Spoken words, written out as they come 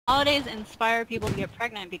Holidays inspire people to get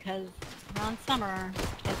pregnant because around summer,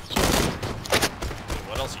 it's just...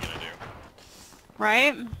 What else are you gonna do?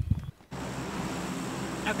 Right?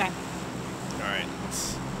 Okay. Alright,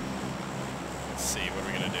 let's see, what are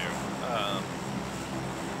we gonna do?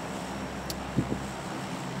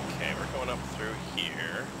 Okay, we're going up through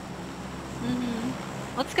here. Mm-hmm.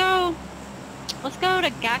 Let's go to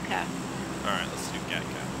Gatka. Alright, let's do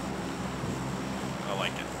Gatka. I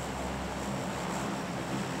like it.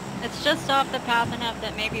 It's just off the path enough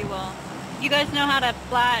that maybe we'll... You guys know how to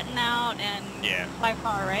flatten out and fly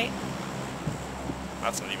far, right?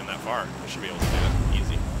 That's not even that far. We should be able to do it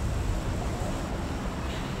easy.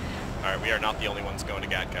 Alright, we are not the only ones going to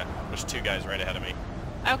Gatka. There's 2 guys right ahead of me.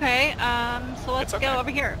 Okay, so let's go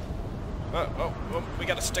over here. Oh, we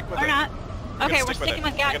gotta stick with it. Or not. Okay, we're sticking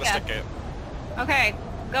with Gatka. We gotta stick it. Okay,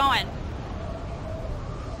 going.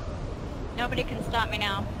 Nobody can stop me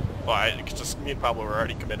now. Well, just me and Pablo were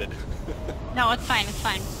already committed. No, it's fine, it's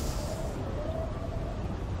fine.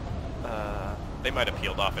 They might have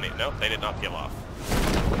peeled off any... No, they did not peel off.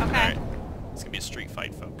 Okay. Alright. It's gonna be a street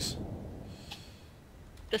fight, folks.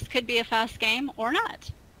 This could be a fast game, or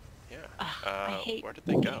not. Yeah. I hate where did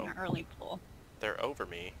they go? an early pull. They're over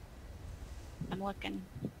me. I'm looking.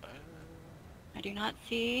 I do not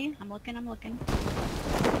see. I'm looking.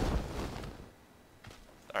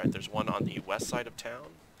 Alright, there's one on the west side of town.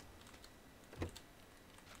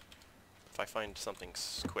 If I find something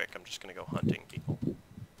quick, I'm just gonna go hunting people.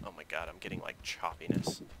 Oh my god, I'm getting like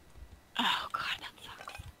choppiness. Oh god, that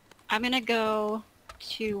sucks. I'm gonna go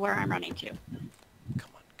to where I'm running to.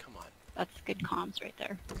 Come on. That's good comms right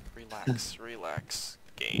there. Relax, relax.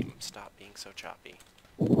 Game, stop being so choppy.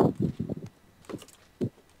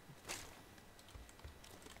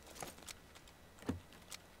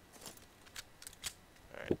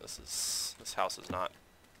 Alright, this house is not...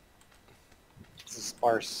 This is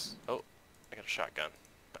sparse. Oh, I got a shotgun.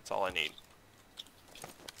 That's all I need.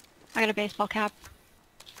 I got a baseball cap.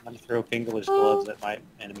 I'm gonna throw fingerless gloves at my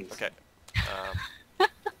enemies. Okay.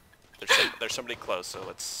 There's somebody close, so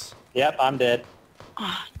let's... Yep, I'm dead.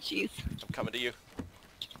 Oh, jeez. I'm coming to you.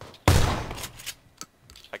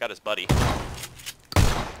 I got his buddy.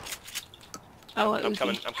 Oh, I'm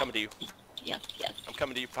coming to you. Yes. I'm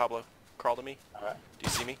coming to you, Pablo. Crawl to me. Alright. Do you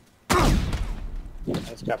see me? I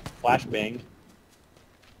just got flashbanged.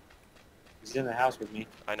 He's in the house with me.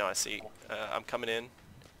 I know, I see. I'm coming in.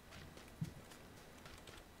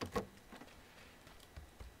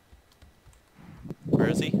 Where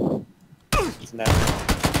is he? He's now.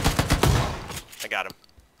 I got him.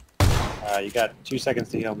 You got 2 seconds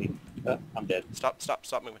to heal me. I'm dead.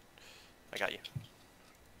 Stop moving. I got you.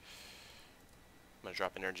 I'm gonna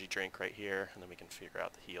drop an energy drink right here, and then we can figure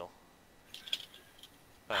out the heal.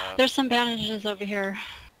 There's some bandages over here.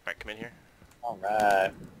 Alright, come in here.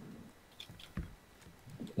 Alright.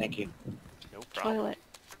 Thank you. No problem.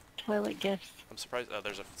 Toilet gifts. I'm surprised. Oh,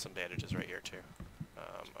 there's some bandages right here too.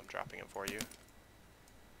 I'm dropping them for you.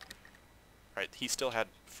 Alright, he still had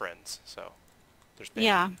friends, so there's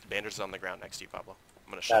bandages on the ground next to you, Pablo.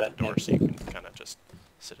 I'm gonna shut the door so you can kind of just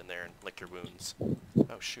sit in there and lick your wounds.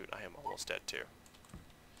 Oh shoot, I am almost dead too.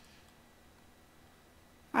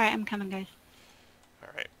 Alright, I'm coming, guys.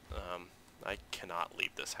 Alright, I cannot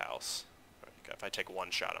leave this house. If I take one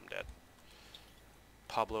shot, I'm dead.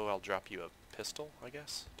 Pablo, I'll drop you a pistol, I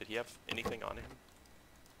guess? Did he have anything on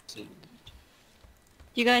him?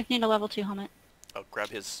 You guys need a level 2 helmet. Oh, grab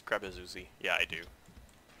his Uzi. Yeah, I do.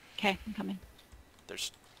 Okay, I'm coming.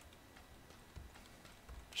 There's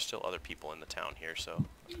still other people in the town here, so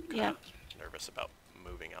I'm kind of nervous about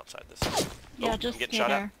moving outside this. Yeah, oh, just I'm getting stay shot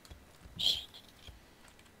there.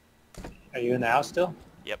 Are you in the house still?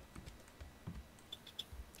 Yep.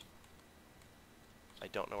 I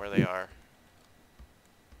don't know where they are.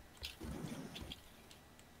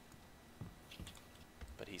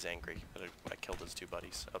 But he's angry that I killed his 2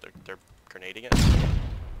 buddies. Oh, they're grenading it.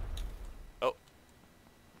 Oh.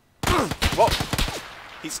 Whoa!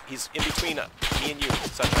 He's in between me and you,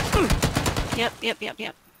 Sunshine. Yep.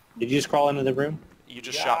 Did you just crawl into the room? You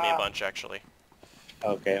just shot me a bunch, actually.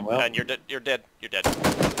 Okay, well... And you're dead. You're dead.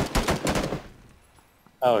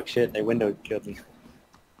 Oh shit, they window killed me.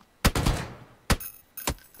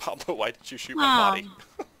 Pablo, why did you shoot my body?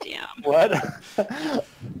 Damn. What?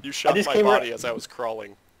 You shot my body as I was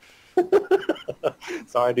crawling.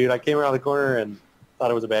 Sorry, dude. I came around the corner and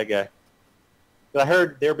thought it was a bad guy. But I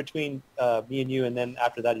heard they're between me and you, and then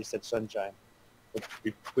after that you said Sunshine.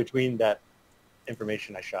 Between that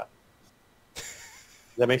information I shot. Does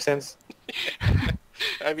that make sense? I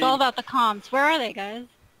mean, It's all about the comms. Where are they, guys?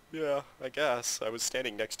 Yeah, I guess. I was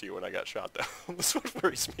standing next to you when I got shot, though. That's what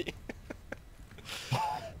worries me.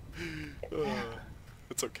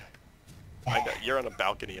 It's okay. I know you're on a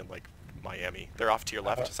balcony in like Miami. They're off to your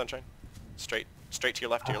left, Sunshine. Straight to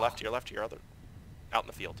your left, to your left, to your left, to your other. Out in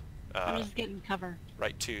the field. I'm just getting cover.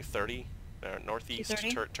 Right to 30, northeast.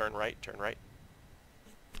 230? Turn right. Turn right.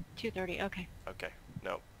 230. Okay. Okay.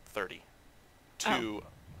 No, 30.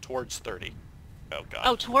 Towards 30. Oh god.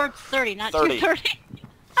 Oh, towards 30, not 30. 230.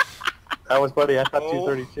 That was funny. I thought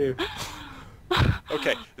 232.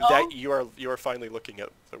 Okay, that you are finally looking at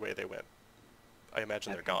the way they went. I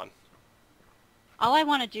imagine they're gone. All I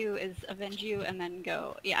want to do is avenge you and then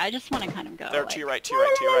go. Yeah, I just want to kind of go. They're like, to your right, to your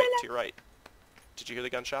right, to your right, to your right. Did you hear the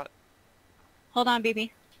gunshot? Hold on,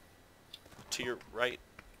 BB. To your right.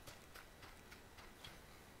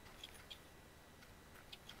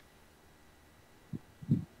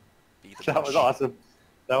 That was awesome.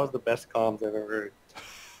 That was the best comms I've ever heard.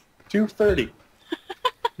 230.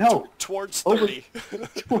 No. Towards 30.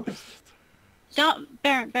 Don't,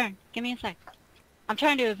 Baron, give me a sec. I'm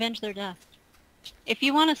trying to avenge their death. If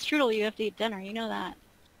you want a strudel, you have to eat dinner. You know that.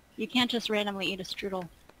 You can't just randomly eat a strudel.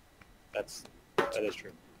 That is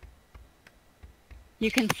true.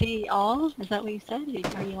 You can see all? Is that what you said?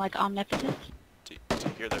 Are you like omnipotent? Do you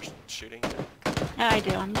hear they're shooting? Yeah, I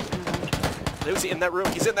do. I'm just gonna run. Lucy, in that room.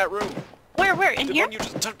 He's in that room. Where? In the here? One you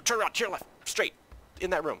just turn around, to your left, straight.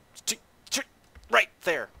 In that room. Right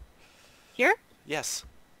there. Here? Yes.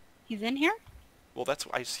 He's in here? Well,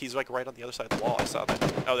 he's like right on the other side of the wall. I saw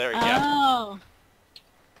that. Oh, there he is. Oh.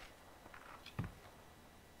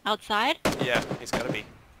 Outside? Yeah, he's gotta be.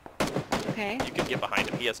 Okay. You can get behind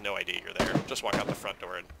him. He has no idea you're there. Just walk out the front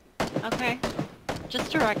door and... Okay.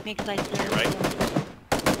 Just direct me, because I see. You're right.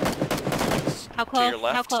 How close? To your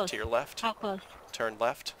left. How close? To your left. How close? Turn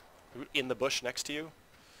left. In the bush next to you.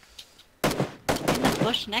 In the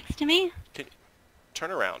bush next to me?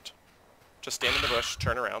 Turn around. Just stand in the bush.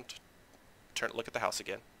 Turn around. Look at the house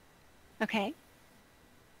again. Okay.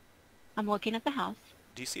 I'm looking at the house.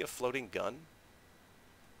 Do you see a floating gun?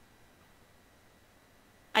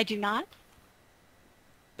 I do not.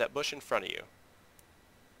 That bush in front of you.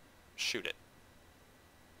 Shoot it.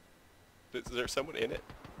 Is there someone in it?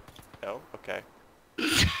 No? Okay.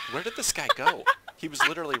 Where did this guy go? He was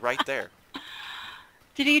literally right there.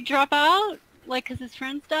 Did he drop out? Like, because his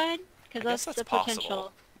friends died? Because that's the possible.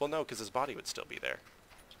 potential. Well, no, because his body would still be there.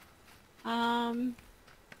 I'm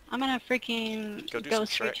gonna freaking go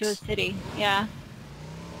straight to a tricks. city. Yeah.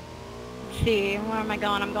 Let's see, where am I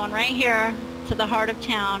going? I'm going right here to the heart of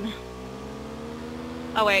town.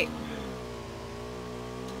 Oh, wait.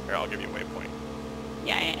 Here, I'll give you a waypoint.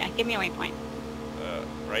 Yeah. Give me a waypoint.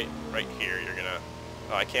 Right here, you're gonna...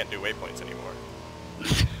 Oh, I can't do waypoints anymore.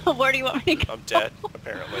 Where do you want me to go? I'm dead,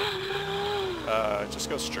 apparently. Just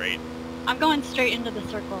go straight. I'm going straight into the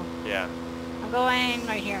circle. Yeah. I'm going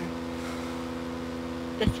right here.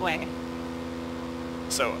 This way.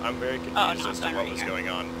 So, I'm very confused as to what was going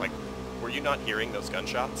on. Like, were you not hearing those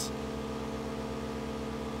gunshots?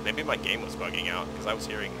 Maybe my game was bugging out, because I was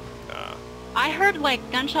hearing... I heard,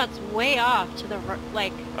 like, gunshots way off to the,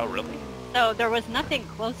 like... Oh, really? So, there was nothing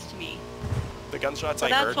close to me. The gunshots so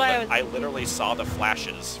I heard, I was literally saw the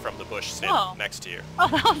flashes from the bush standing next to you. Oh,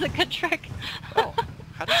 that was a good trick. Oh,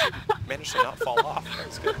 how did you manage to not fall off? That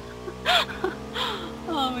was good.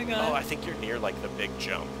 Oh my god. Oh, I think you're near, like, the big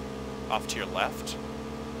jump. Off to your left.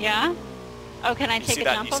 Yeah? Oh, can I take a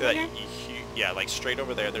jump over here? Yeah, like, straight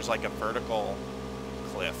over there, there's, like, a vertical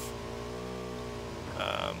cliff.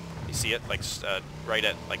 You see it? Like, right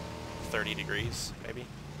at, like, 30 degrees, maybe?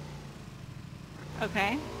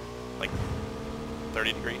 Okay. Like,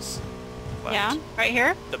 30 degrees left. Yeah? Right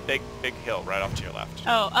here? The big hill right off to your left.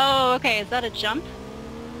 Oh, okay. Is that a jump?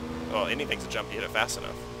 Well, anything's a jump. You hit it fast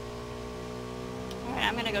enough. Alright,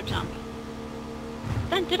 I'm gonna go jump.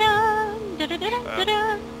 Dun da dun! Da da da da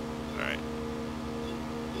da! Alright.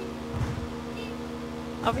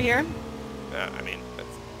 Over here? Yeah, I mean, that's...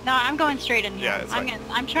 No, I'm going straight in here. Yeah,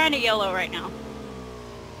 I'm trying to YOLO right now.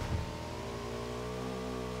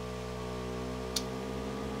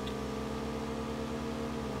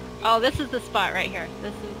 Oh, this is the spot right here.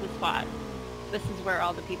 This is the spot. This is where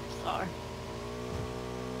all the people are.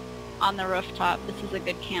 On the rooftop. This is a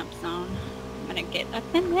good camp zone. I'm gonna get up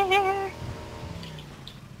in there.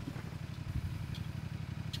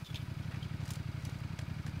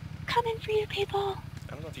 Coming for you, people.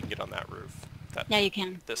 I don't know if you can get on that roof. Yeah, you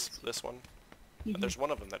can. This one. Mm-hmm. There's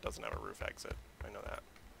one of them that doesn't have a roof exit. I know that.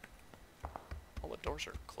 All the doors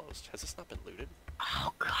are closed. Has this not been looted?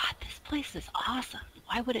 Oh god, this place is awesome.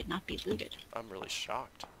 Why would it not be looted? I'm really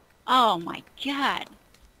shocked. Oh my god.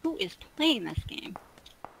 Who is playing this game?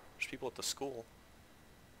 There's people at the school.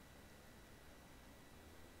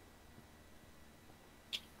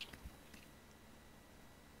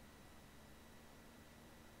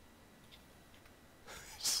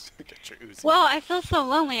 your Uzi. Well, I feel so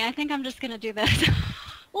lonely. I think I'm just gonna do this.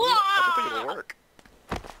 I don't think it'll work.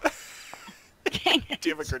 Dang it. Do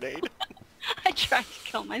you have a grenade? I tried to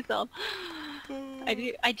kill myself. I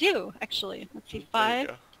do, actually. Let's see, There you 5.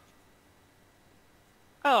 go.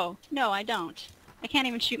 Oh, no, I don't. I can't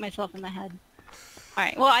even shoot myself in the head.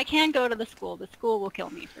 Alright, well, I can go to the school. The school will kill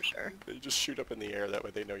me for sure. You just shoot up in the air, that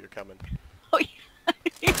way they know you're coming. Oh, yeah.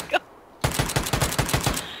 Here you go.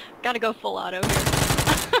 Gotta go full auto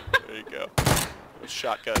here. There you go. A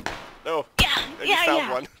shotgun. No! Yeah, And yeah, you found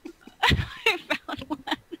yeah. one. I found one.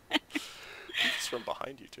 It's from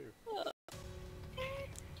behind you, too.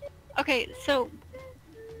 Okay, so,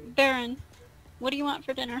 Baron, what do you want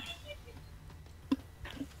for dinner?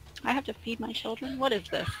 I have to feed my children? What is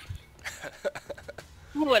this?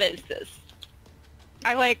 What is this?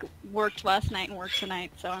 I, like, worked last night and worked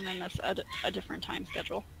tonight, so I'm in this a different time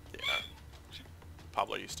schedule. Yeah.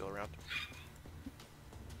 Pablo, you still around?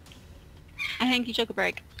 I think he took a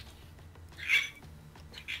break.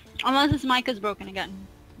 Unless his mic is broken again,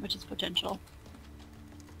 which is potential.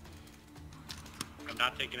 I'm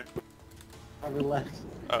not taking it. I left.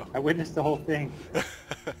 Oh. I witnessed the whole thing.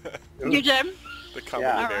 You did? The comedy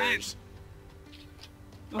Yeah. barriers.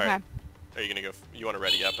 Okay. Alright. Are you gonna go? You want to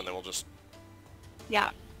ready up, and then we'll just.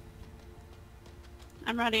 Yeah.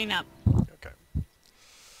 I'm readying up. Okay.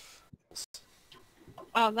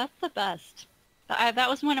 Oh, that's the best. That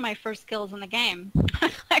was one of my first kills in the game.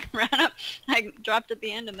 I ran up, I dropped at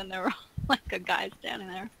the end, and then there were like a guy standing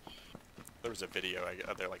there. There was a video.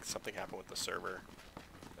 They're like something happened with the server,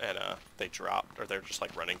 and they dropped, or they're just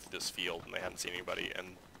like running through this field, and they hadn't seen anybody,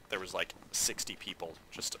 and there was like 60 people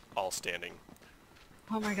just all standing.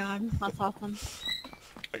 Oh my god, that's awesome.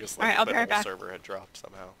 I guess All right, like I'll the be right whole back. server had dropped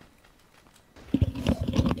somehow.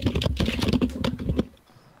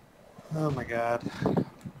 Oh my god.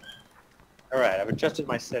 Alright, I've adjusted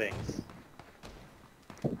my settings.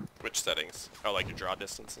 Which settings? Oh, like your draw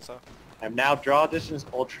distance and stuff? I'm now draw distance,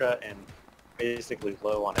 ultra, and basically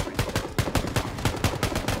low on everything.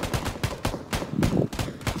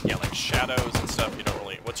 Yeah, like shadows and stuff, you don't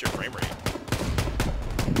really... What's your frame rate?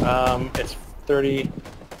 It's 30,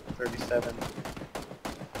 37.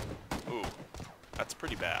 Ooh, that's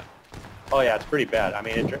pretty bad. Oh yeah, it's pretty bad. I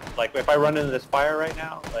mean, like if I run into this fire right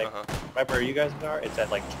now, like Uh-huh. right where you guys are, it's at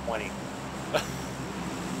like 20.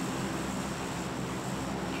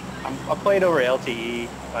 I played over LTE.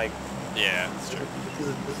 Like Yeah, that's true.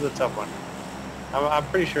 this is a tough one. I'm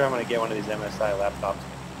pretty sure I'm gonna get one of these MSI laptops.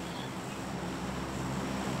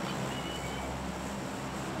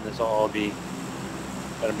 And this will all be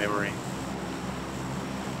better memory.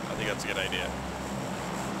 I think that's a good idea.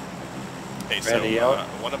 Hey, Ready, so out?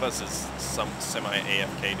 one of us is some semi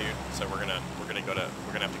AFK dude, so we're gonna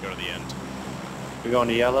have to go to the end. We going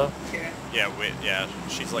to yellow? Yeah,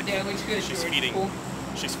 she's like Yeah, looks good. she's George. feeding Cool.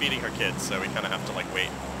 she's feeding her kids, so we kind of have to like wait.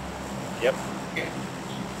 Yep. Okay.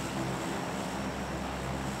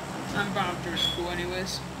 I'm bound after school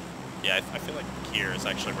anyways. Yeah, I feel like here is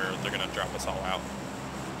actually where they're gonna drop us all out.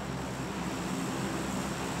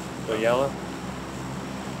 Go yellow.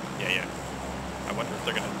 Yeah. I wonder if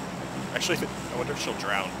they're gonna. Actually, I wonder if she'll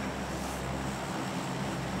drown.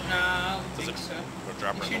 Nah, I don't Does think it so. go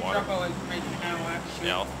drop her You in the should water? drop out like right now, actually.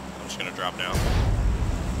 Yeah, I'm just gonna drop now.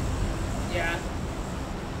 Yeah,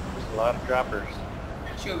 There's a lot of droppers.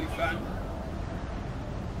 she'll be fun.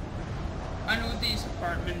 I know these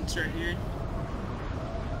apartments are here.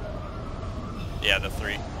 Yeah, the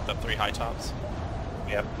three high tops.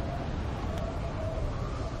 Yep.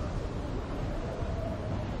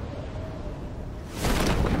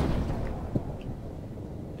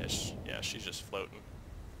 Yeah, she's just floating.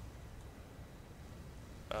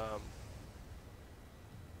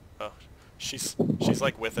 Oh, she's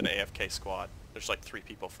like with an AFK squad. There's like 3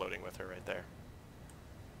 people floating with her right there.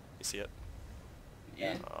 You see it?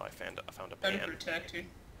 Yeah, Oh, I found a try to pan. protect her.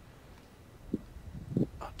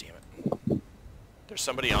 Oh, damn it. There's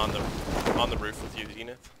somebody on the roof with you,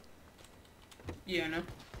 Zenith. Yeah, I know.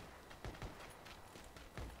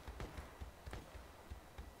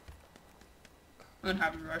 I'm gonna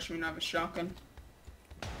have a rush when I have a shotgun.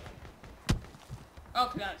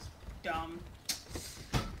 Oh, that's dumb.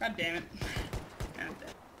 God damn it. God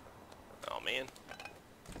damn. Oh man.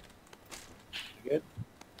 You good?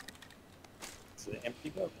 It's an empty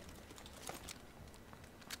building.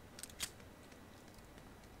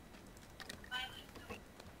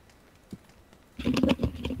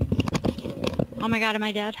 Oh my god, am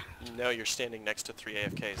I dead? No, you're standing next to 3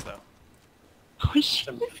 AFKs though. Oh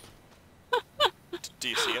shit. Do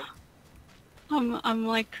you see him? I'm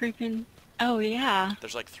like creeping. Oh yeah.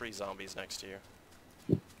 There's like 3 zombies next to you.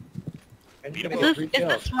 And Beat you him get up. three Is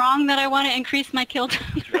kills. this wrong that I want to increase my kill No,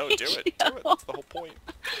 do ratio? it. Do it. That's the whole point.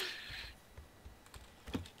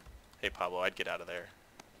 Hey, Pablo, I'd get out of there.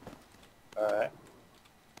 Alright.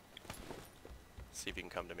 See if you can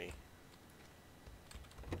come to me.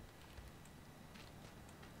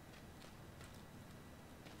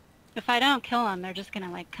 If I don't kill them, they're just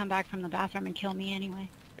gonna like come back from the bathroom and kill me anyway.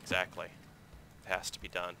 Exactly. It has to be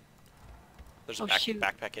done. There's a Oh, shoot.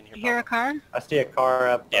 backpack in here, You hear a Pablo. car? I see a car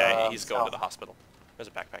up. Yeah, he's going to south. the hospital. There's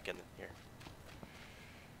a backpack in here.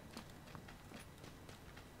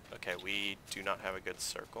 Okay, we do not have a good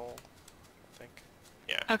circle, I think.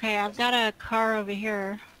 Yeah. Okay, I've got a car over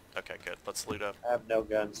here. Okay, good. Let's loot up. I have no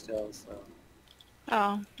gun still, so.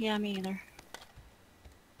 Oh, yeah, me either.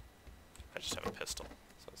 I just have a pistol,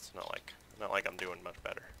 so it's not like I'm doing much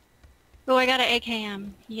better. Oh, I got an AKM.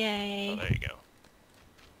 Oh, Yay. there you go.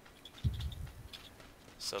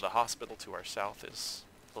 So the hospital to our south is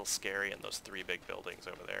a little scary, and those three big buildings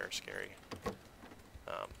over there are scary.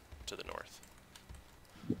 To the north.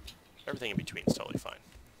 Everything in between is totally fine.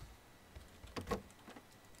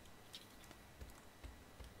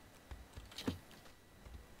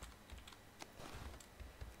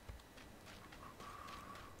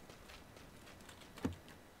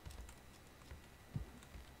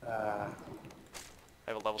 I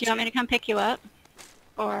have a level Do you want me to come pick you up?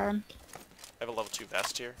 Or I have a level 2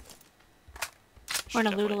 vest here. we're Should gonna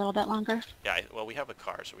loot a definitely- little bit longer? Yeah, well, we have a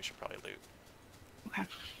car, so we should probably loot. Okay.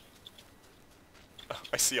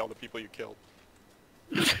 I see all the people you killed.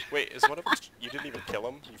 Wait, is one of us... You didn't even kill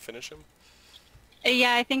him? You finish him?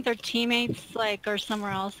 Yeah, I think their teammates like are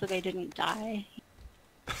somewhere else, so they didn't die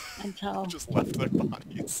until Just left their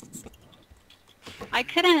bodies. I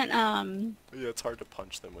couldn't. Yeah, it's hard to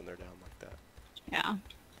punch them when they're down like that. Yeah,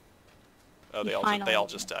 Oh, they all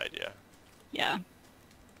just died. Yeah.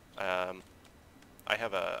 yeah. I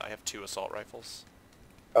have 2 assault rifles.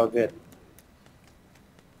 Oh, good.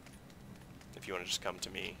 If you want to just come to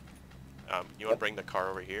me. You want to bring the car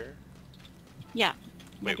over here? Yeah.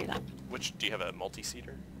 Wait, We'll do that. which do you have a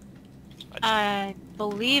multi-seater? I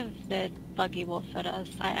believe the buggy will fit us.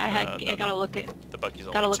 I no, gotta look at The buggies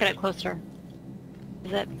gotta only look at 2. it closer.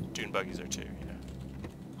 Is it? Dune buggies are 2. Yeah.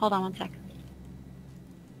 Hold on one sec.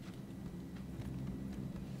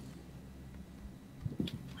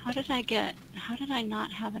 How did I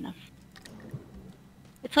not have enough?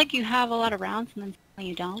 It's like you have a lot of rounds and then suddenly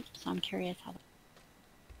you don't, so I'm curious how that...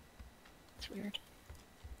 It's weird.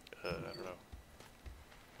 I don't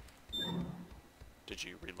know. Did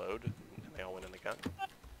you reload and they all went in the gun?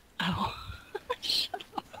 Oh. Shut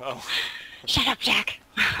up. Oh. Shut up, Jack!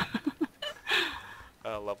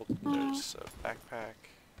 There's a backpack.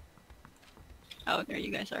 Oh, there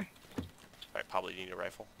you guys are. Alright, probably need a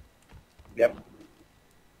rifle. Yep.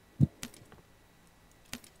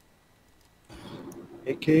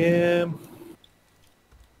 AKM.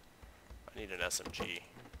 I need an SMG. I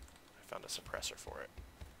found a suppressor for it.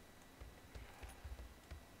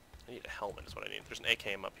 I need a helmet is what I need. There's an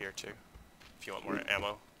AKM up here too, if you want more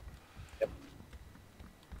ammo. Yep.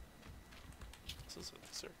 These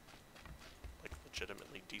are like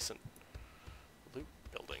legitimately decent loot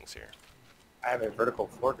buildings here. I have a vertical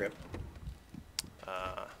foregrip.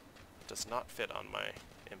 It does not fit on my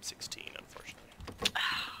M16, unfortunately.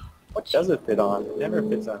 What does it fit on? It never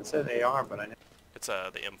fits on. It says AR, but I never... It's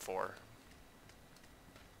the M4.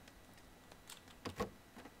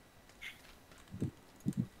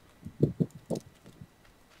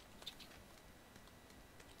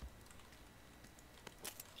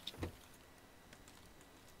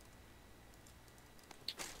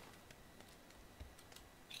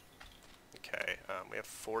 Okay, we have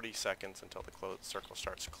 40 seconds until the circle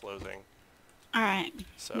starts closing. Alright,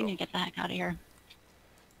 So we need to get the heck out of here.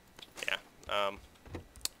 yeah, I'm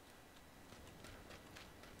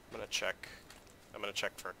gonna check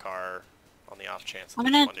for a car on the off chance. That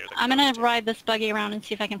there's one near the I'm gonna coast here. ride this buggy around and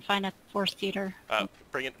see if I can find a 4-seater.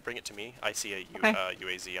 Bring it to me. I see a Okay.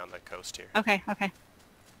 UAZ on the coast here. Okay, okay.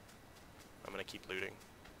 I'm gonna keep looting.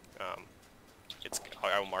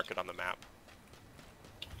 I will mark it on the map.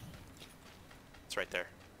 It's right there.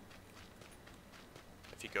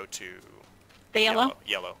 If you go to The yellow?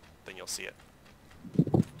 yellow, then you'll see it.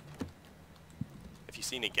 If you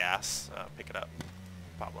see any gas, pick it up,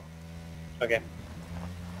 Pablo. Okay.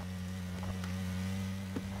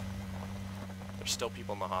 There's still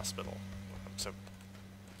people in the hospital, so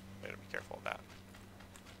we gotta be careful of that.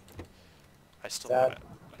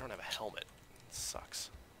 I don't have a helmet. It sucks.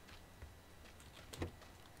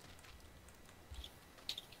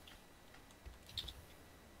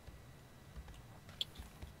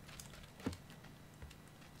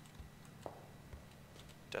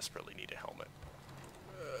 Desperately need a helmet.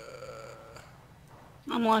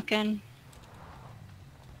 I'm looking.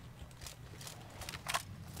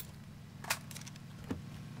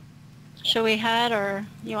 Should we head, or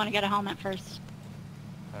you want to get a helmet first?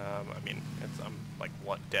 I mean, I'm like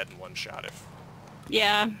dead in one shot if...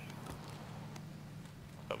 Yeah.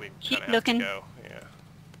 But we Keep kind of have to looking. go, yeah.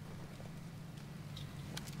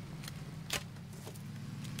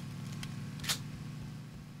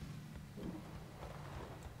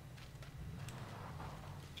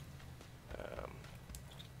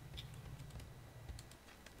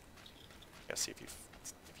 Yeah, see if you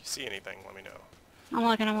see anything, let me know. I'm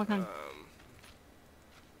looking, I'm looking.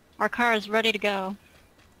 Our car is ready to go.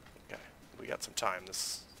 Okay, we got some time.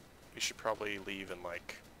 We should probably leave in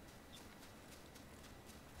like...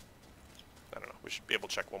 I don't know, we should be able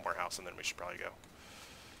to check one more house and then we should probably go.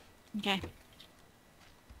 Okay.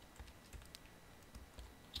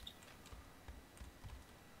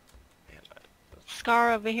 Man,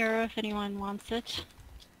 Scar over here if anyone wants it.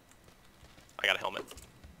 I got a helmet.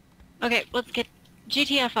 Okay, let's get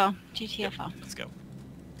GTFO. GTFO. Yep, let's go.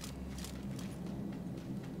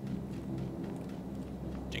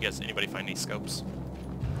 Do you guys, anybody find any scopes?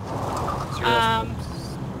 Zero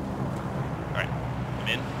Alright, I'm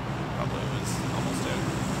in. Pablo is almost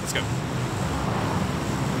in. Let's go.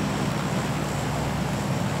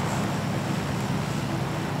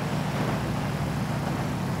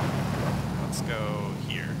 Let's go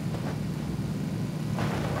here.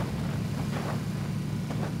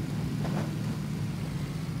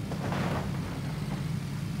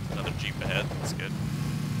 Another Jeep ahead, that's good.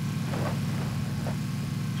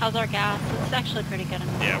 How's our gas? It's actually pretty good.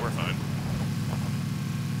 Yeah, we're fine.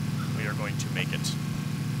 We are going to make it.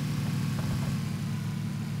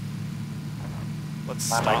 Let's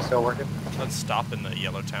My stop. mic's still working? Let's stop in the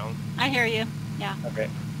yellow town. I hear you. Yeah. Okay.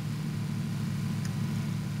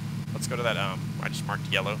 Let's go to that, I just marked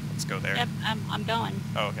yellow. Let's go there. Yep, I'm going.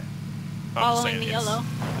 Oh, okay. I'm just Following saying the it's- yellow.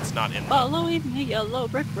 It's not in the... Following the yellow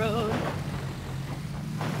brick road.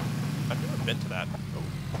 I've never been to that.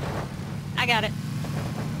 Oh. I got it.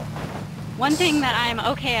 One thing that I'm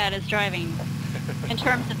okay at is driving, in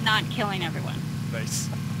terms of not killing everyone. Nice.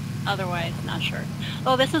 Otherwise, not sure.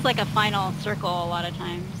 Oh, this is like a final circle a lot of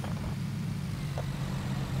times.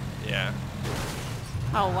 Yeah.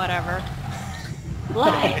 Oh, whatever.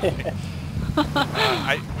 Life.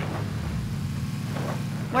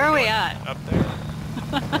 Where are we at? Up there?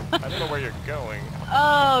 I don't know where you're going.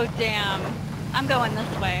 Oh, damn. I'm going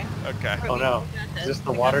this way. Okay. Oh no. We got Is this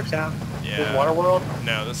the water town? Yeah. This is Water World?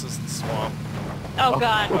 No, this is the swamp. Oh,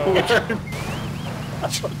 God.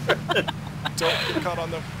 Don't get caught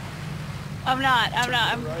on the... I'm not. Turn to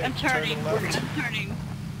the right, I'm turn to turning. the left. I'm turning.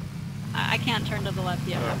 I can't turn to the left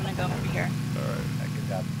yet. I'm gonna go over here. Alright. Good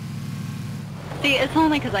job. See, it's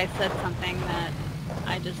only because I said something that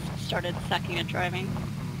I just started sucking at driving.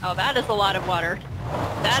 Oh, that is a lot of water.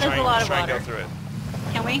 That is a lot of Try water. and go through it.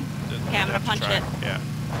 Can we? Okay, I'm gonna Have to punch try. it. Yeah.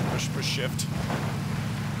 Push shift.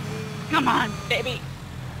 Come on, baby.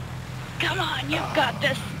 Come on, you've got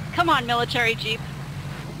this. Come on, military jeep.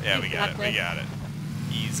 Yeah, we You've got it. got We this. got it.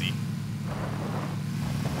 Easy.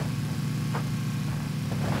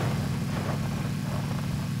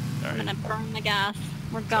 I'm Alright. gonna burn the gas.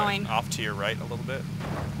 We're Sorry, going. off to your right a little bit.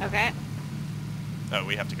 Okay. Oh,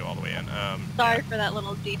 we have to go all the way in. Sorry Yeah, for that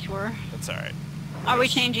little detour. that's alright. Are we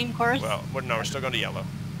changing course? Well, no, we're still going to yellow.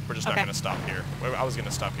 We're just not Okay. going to stop here. Well, I was going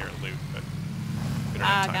to stop here and loot, but we don't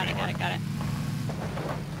Ah, have time anymore. got it.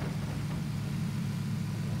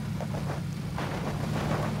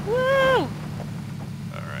 Woo!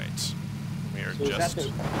 Alright. We are So is that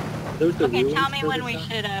just... those the Okay, ruins tell me for when this we town?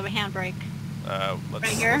 should handbrake. let's, Right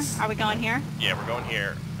here? let's- Are we going here? Yeah, we're going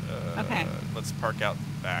here. Okay. Let's park out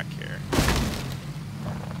back here.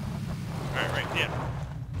 Alright, right, yeah.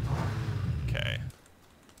 Okay.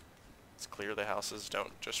 Let's clear the houses,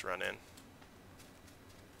 don't just run in.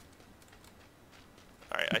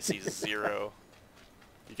 Alright, I see 0.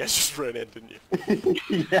 You guys just ran in, didn't you?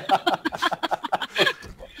 Yeah.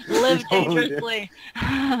 Live Totally did. dangerously.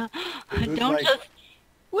 It was Don't like- just...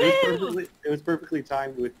 Woo! It was perfectly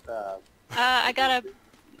timed with, I got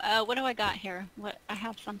a... what do I got here? What? I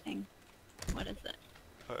have something. What is it?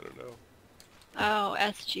 I don't know. Oh,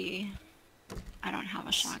 SG. I don't have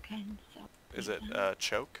a shotgun, so... Is it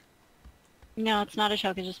choke? No, it's not a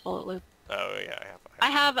choke, it's just bullet loop. Oh yeah, I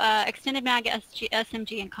have extended mag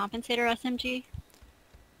SMG and compensator SMG.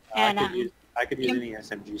 And I could use any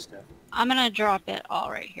SMG stuff. I'm gonna drop it all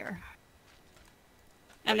right here.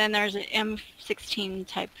 And then there's an M16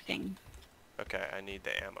 type thing. Okay, I need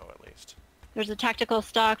the ammo at least. There's a tactical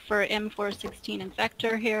stock for M416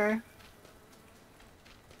 Infector here.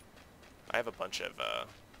 I have a bunch of,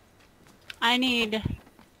 I need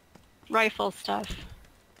rifle stuff.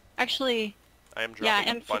 Actually, I am yeah,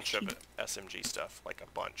 dropping a bunch of M16. SMG stuff, like a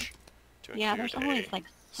bunch, to Yeah, include there's always a like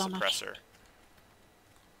so much. suppressor.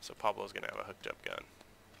 So Pablo's gonna have a hooked up gun.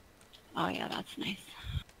 Oh yeah, that's nice.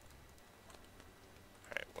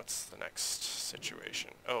 Alright, what's the next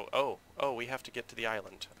situation? Oh, we have to get to the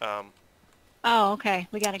island. Oh, okay.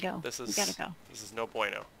 We gotta go. This We is gotta go. this is no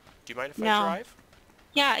bueno. Do you mind if I No. drive?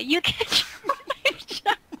 Yeah, you can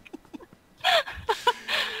drive.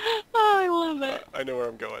 Oh, I love it. I know where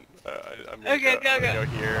I'm going. I'm Okay, gonna go.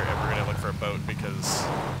 go here, and we're gonna look for a boat because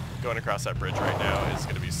going across that bridge right now is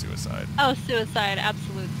gonna be suicide. Oh, suicide.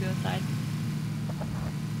 Absolute suicide.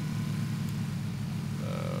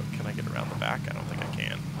 Can I get around the back? I don't think I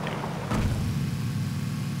can. Damn it.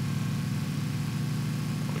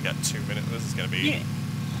 We got 2 minutes. This is gonna be. Yeah.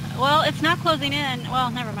 Well, it's not closing in.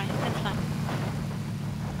 Well, never mind. It's fine.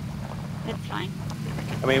 It's fine.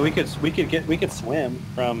 I mean, we could swim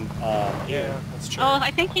from Yeah, here. that's true. Oh,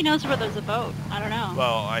 I think he knows where there's a boat. I don't know.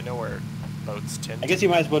 Well, I know where boats tend. I guess you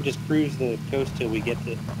might as well just cruise the coast till we get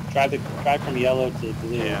to drive from yellow to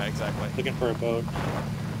blue. Yeah, exactly. Looking for a boat.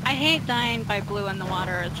 I hate dying by blue in the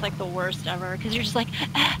water. It's like the worst ever because you're just like,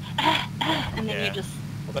 and then Yeah. you just.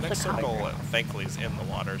 Well, the next succumb. circle, thankfully, is in the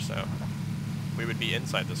water, so we would be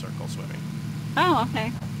inside the circle swimming. Oh,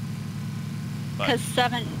 okay. But Because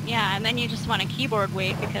 7, yeah, and then you just want a keyboard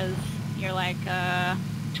wait because you're like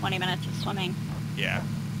 20 minutes of swimming. yeah.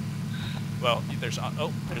 Well, there's a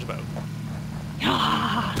boat.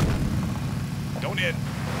 Ah, Going in.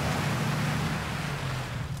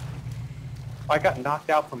 I got knocked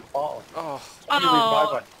out from falling. Oh,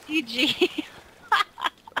 oh, GG.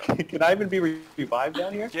 Can I even be revived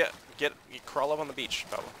down here? yeah. You crawl up on the beach,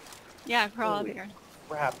 Pablo. Yeah, crawl Holy up here.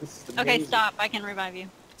 Crap, this is Okay, amazing. stop. I can revive you.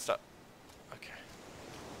 Stop.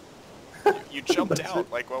 Okay. You jumped That's out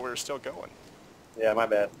it. like while we were still going. Yeah, my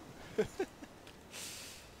bad. Do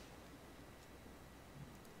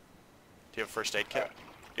you have a first aid kit?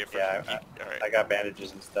 Do you have Yeah, all right. I got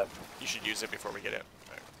bandages and stuff. You should use it before we get in.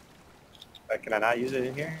 All Can I not use it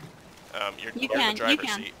in here? right. You're You in can, the you driver's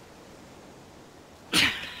can. seat.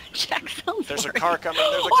 Jack sounds There's a worried. car coming.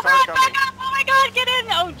 There's a Oh, car God, coming. back up! Oh my God, get in!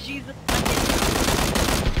 Oh Jesus!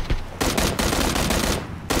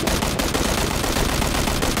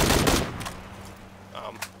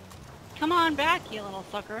 Come on back, you little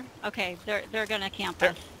sucker. Okay, they're gonna camp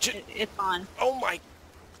There- us. j- It's on. Oh my.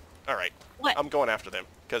 All right. What? I'm going after them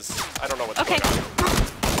because I don't know what's Okay. going on.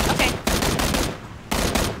 Okay.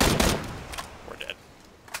 We're dead.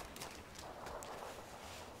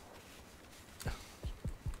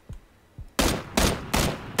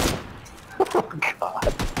 Oh,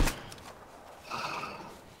 God.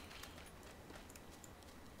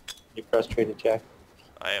 You frustrated, Jack?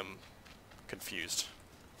 I am confused.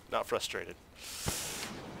 Not frustrated.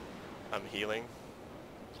 I'm healing.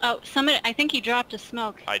 Oh, somebody. I think he dropped a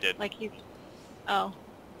smoke. I did. Like you. Oh.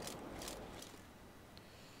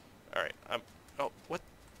 All right. Oh, what?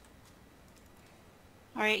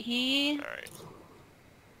 All right. He. All right.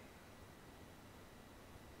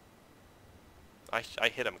 I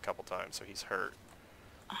hit him a couple times, so he's hurt.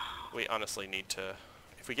 We honestly need to.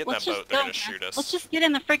 If we get in Let's that just boat, they're go, gonna man. shoot us. Let's just get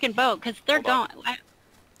in the freaking boat because they're Hold on. going.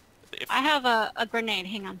 If, I have a grenade.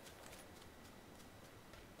 Hang on.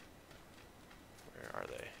 Where are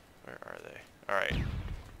they? Where are they? All right.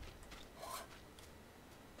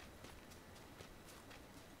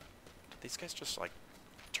 These guys just like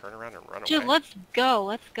turn around and run Dude, away. let's go.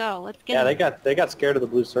 Let's go. Let's get. Yeah, in. they got scared of the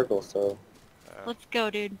blue circle, so Let's go,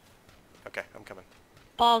 dude. Okay, I'm coming.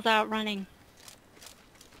 Balls out running.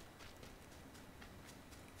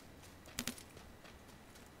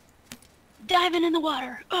 Diving in the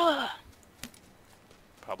water. Ugh.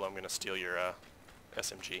 Pablo, I'm gonna steal your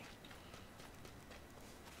SMG.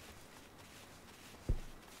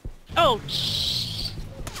 Oh, shh.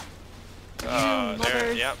 There,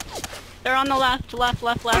 mothers. yep. They're on the left, left,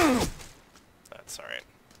 left, left. That's alright.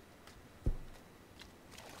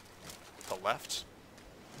 The left?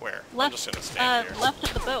 Where? I'm Left, just gonna stand here. left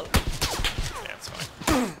of the boat. Yeah, it's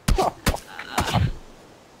fine.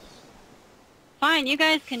 Fine, you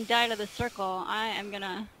guys can die to the circle. I am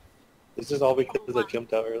gonna... this is all because I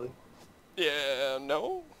jumped out early. Yeah,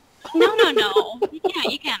 no? No, no, no. You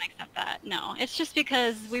can't accept that. No. It's just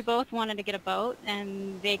because we both wanted to get a boat,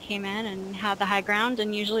 and they came in and had the high ground,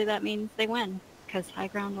 and usually that means they win. Because high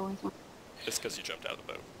ground always wins. It's because you jumped out of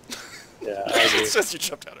the boat. Yeah, I agree. It's just you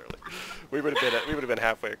jumped out early. We would have been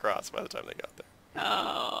halfway across by the time they got there.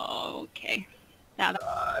 Oh, okay. Now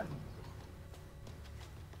that...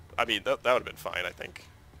 I mean, that would have been fine, I think.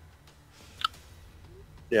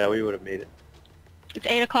 Yeah, we would have made it. It's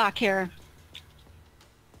 8 o'clock here.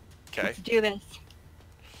 Okay, Let's do this.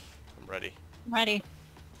 I'm ready. I'm ready.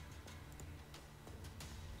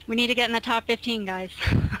 We need to get in the top 15, guys.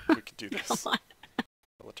 We can do Come this. on.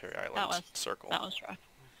 Military Island circle. That was rough.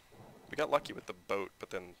 We got lucky with the boat, but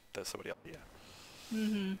then there's somebody else. Yeah.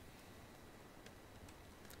 Mm-hmm.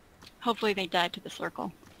 Hopefully they died to the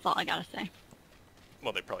circle. That's all I gotta say.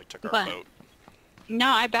 Well, they probably took our But- boat. No,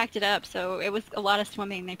 I backed it up, so it was a lot of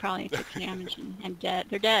swimming. They probably took damage and dead.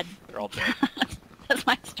 They're dead. They're all dead. That's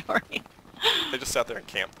my story. They just sat there and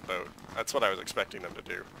camped the boat. That's what I was expecting them to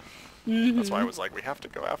do. Mm-hmm. That's why I was like, we have to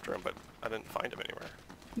go after him, but I didn't find him anywhere.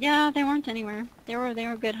 Yeah, they weren't anywhere. They were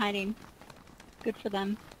good hiding. Good for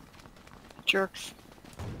them. Jerks.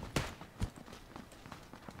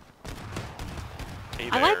 Hey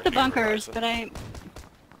I there, like the New bunkers, Horizon.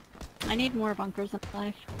 but I need more bunkers in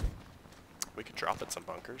life. We could drop at some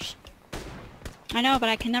bunkers. I know, but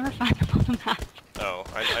I can never find them on the map. Oh,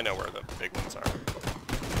 I know where the big ones are.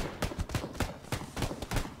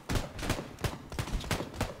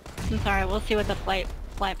 I'm sorry. We'll see what the flight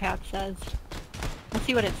path says. We'll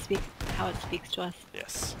see what it speaks, how it speaks to us.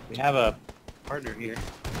 Yes. We have a partner here.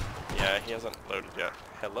 Yeah, he hasn't loaded yet.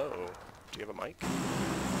 Hello. Do you have a mic?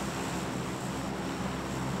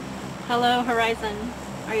 Hello, Horizon.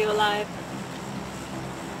 Are you alive?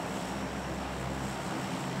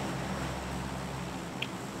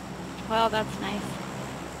 Well, that's nice.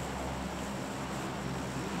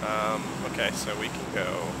 Okay, so we can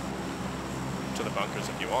go to the bunkers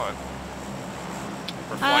if you want.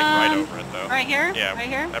 We're flying right over it, though. Right here? Yeah, Right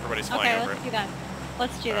here? everybody's flying Okay, over let's it. do that.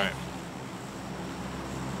 Let's do Alright. this.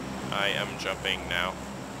 I am jumping now.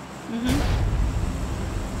 Mm-hmm.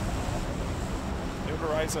 New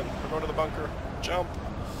Horizon. We're going to the bunker. Jump.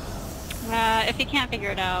 If you can't figure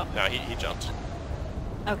it out. No, he jumped.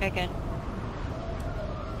 Okay, good.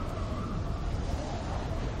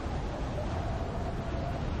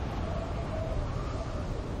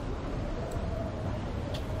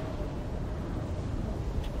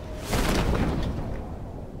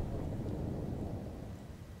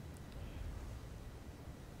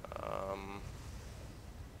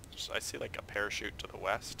 I see like a parachute to the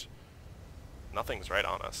west. Nothing's right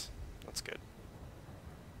on us. That's good.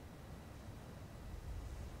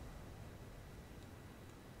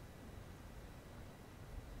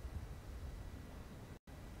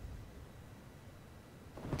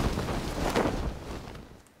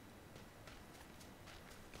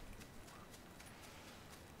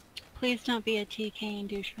 Please don't be a TK and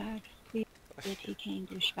douchebag. Please don't be a TK and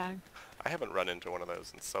douchebag. I haven't run into one of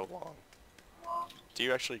those in so long. Do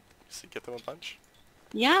you actually get them a bunch?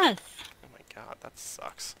 Yes! Oh my god, that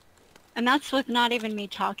sucks. And that's with not even me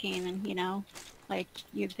talking and, you know, like,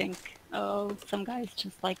 you'd think, oh, some guys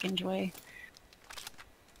just, like, enjoy,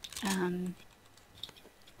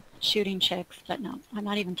 shooting chicks, but no, I'm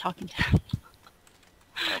not even talking to them.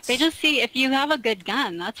 They just see, if you have a good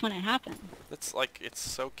gun, that's when it happens. It's like, it's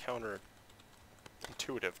so counterintuitive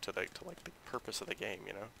to like the purpose of the game,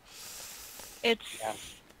 you know? It's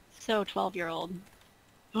so 12-year-old.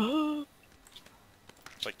 Like,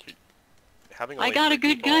 having I only got a 3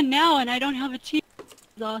 good people- gun now and I don't have a team.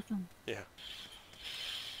 It's awesome. Yeah.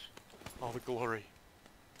 All the glory.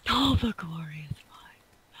 All the glory is mine.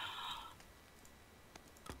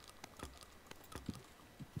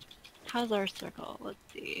 How's our circle? Let's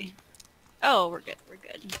see. Oh, we're good, we're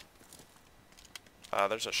good.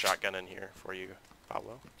 There's a shotgun in here for you,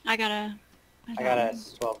 Pablo. I got a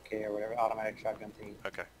 12K or whatever, automatic shotgun thing.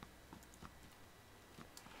 Okay.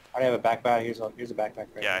 I already have a backpack. Here's a backpack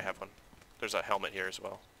right Yeah, I here. have one. There's a helmet here as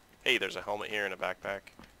well. Hey, there's a helmet here and a backpack,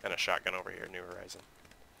 and a shotgun over here, New Horizon.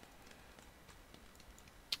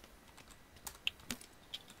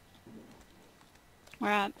 We're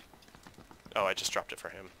at. Oh, I just dropped it for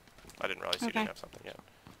him. I didn't realize he Okay. didn't have something yet.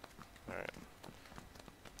 Alright.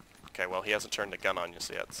 Okay, well, he hasn't turned the gun on us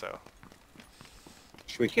yet, so...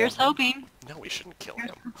 Should we Here's kill him? hoping. No, we shouldn't kill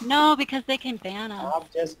him. No, because they can ban us. I'm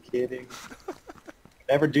just kidding.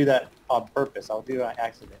 Never do that on purpose. I'll do it on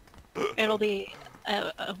accident. It'll be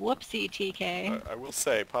a whoopsie, TK. I will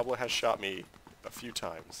say, Pablo has shot me a few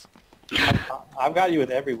times. I've got you with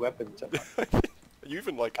every weapon. You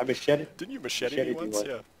even, like... I machete. Didn't you machete me macheted you once? once.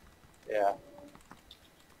 Yeah. Yeah.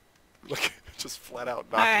 Like, just flat out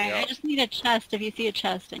knocked me Alright, I out. just need a chest. If you see a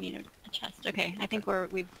chest, I need a chest. Okay, I think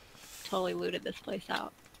we've totally looted this place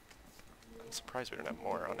out. I'm surprised we don't have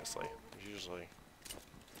more, honestly. Usually...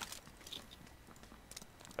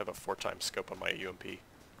 I have a 4x scope on my UMP.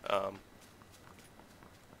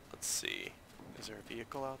 Let's see. Is there a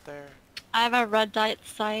vehicle out there? I have a red dot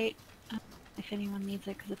sight. I if anyone needs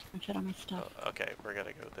it, because it's gonna fit on my stuff. Oh, okay, we're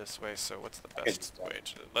gonna go this way. So what's the Okay, best way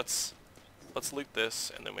to? Let's loot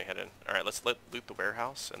this and then we head in. All right, let's loot the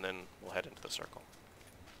warehouse and then we'll head into the circle.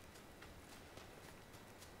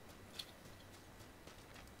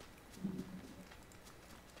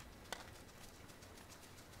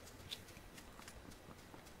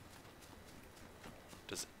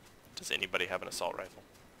 Does anybody have an assault rifle?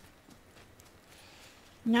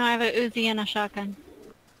 No, I have a Uzi and a shotgun.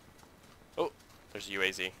 Oh, there's a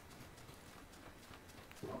UAZ.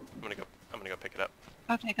 I'm gonna go pick it up.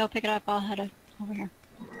 Okay, go pick it up. I'll head over here.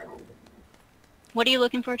 What are you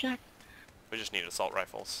looking for, Jack? We just need assault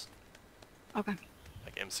rifles, Okay.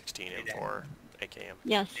 like M16, M4, AKM.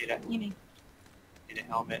 Yes. Need a- You mean? Need a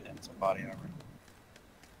helmet and some body armor.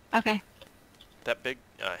 Okay. That big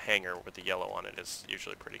hangar with the yellow on it is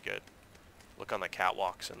usually pretty good. Look on the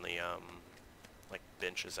catwalks and the like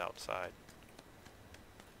benches outside.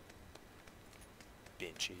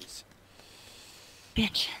 Benches.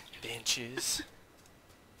 Bitch. Benches.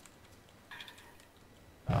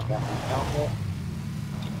 Got my helmet.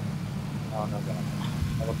 Oh, no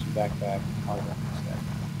gun. Level 2 backpack. Hologram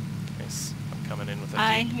stack. Nice. I'm coming in with a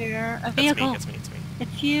I Jeep. hear a That's vehicle. me, it's me, it's me.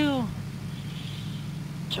 It's you.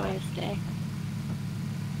 Joyous day.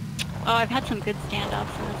 Oh, I've had some good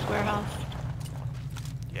standoffs in this warehouse.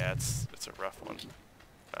 Yeah, it's a rough one.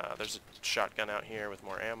 There's a shotgun out here with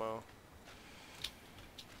more ammo.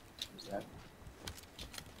 Who's that?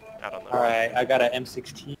 Out on the... Alright, I got an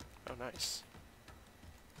M16. Oh, nice.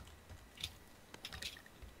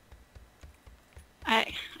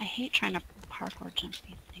 I hate trying to parkour jump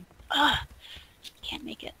these things. Ugh! Can't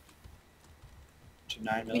make it.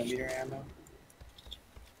 9mm ammo.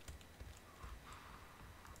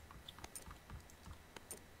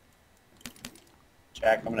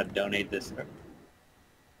 Jack, I'm gonna donate this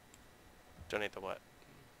Donate the what?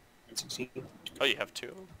 M16. Oh, you have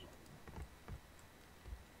two?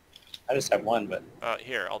 I just have one, but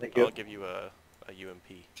Here, I'll Thank you. give you a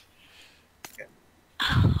UMP.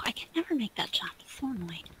 Oh, I can never make that jump. It's so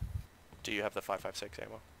annoying. Do you have the 5.56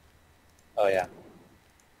 ammo? oh yeah.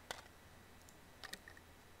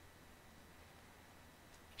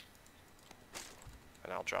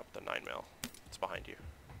 And I'll drop the 9mm. It's behind you.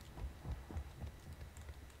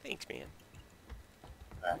 Thanks, man.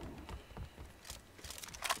 Alright.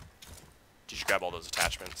 Did you grab all those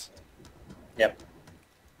attachments? Yep.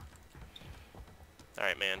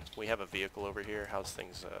 Alright, man. We have a vehicle over here. How's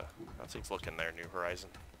things looking there, New Horizon?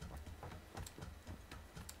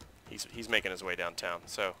 He's making his way downtown,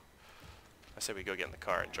 so I say we go get in the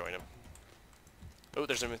car and join him. Oh,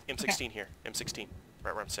 there's an M16 here. M16,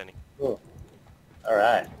 right where I'm standing. Cool.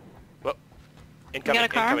 Alright. Whoa. Incoming, a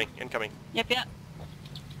car? incoming, incoming. Yep, yep.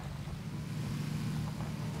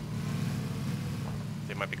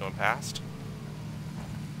 They might be going past.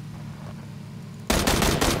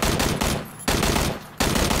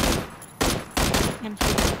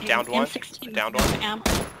 M16. Downed one. M16. Downed one. Ammo.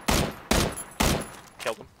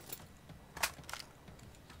 Killed him.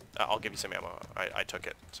 I'll give you some ammo. I took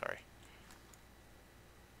it. Sorry.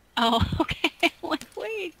 Oh, okay.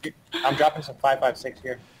 Wait. I'm dropping some 5.56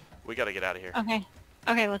 here. We gotta get out of here. Okay.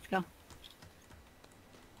 Okay, let's go.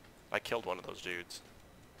 I killed one of those dudes.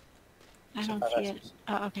 I don't see it.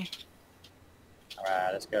 Oh, okay.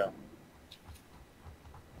 Alright, let's go.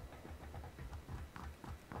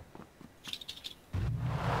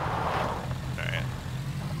 Alright.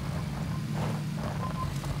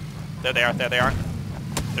 There they are, there they are.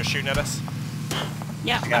 They're shooting at us.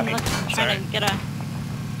 Yeah, You got I'm me. trying Sorry. to get a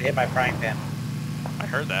They hit my frying pan. I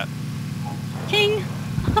heard that. ting.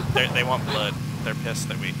 They want blood. They're pissed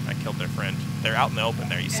that I killed their friend. They're out in the open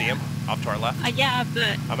there. You see them? Off to our left? Yeah,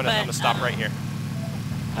 but I'm gonna stop right here.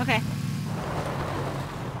 Okay.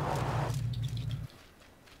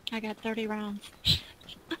 I got 30 rounds.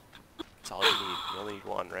 That's all you need. You only need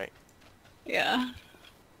one, right? Yeah.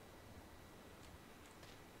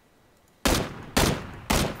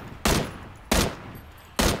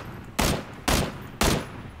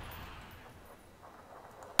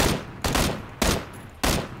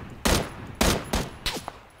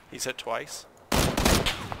 He's hit twice.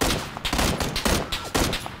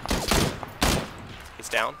 He's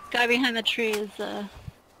down. Guy behind the tree is I'm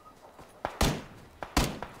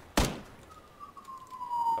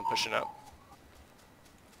pushing up.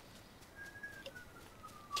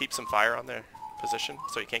 Keep some fire on their position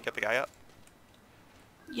so you can't get the guy up.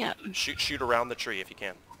 yep. Shoot around the tree if you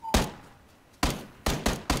can.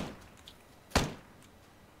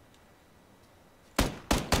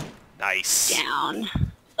 Nice. Down.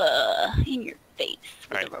 In your face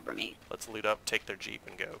with Alright. the rubber meat. Let's loot up, take their Jeep,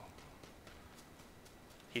 and go.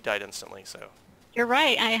 He died instantly, so You're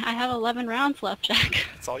right. I have 11 rounds left, Jack.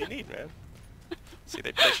 that's all you need, man. See,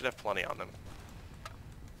 they should have plenty on them.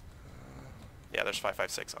 Yeah, there's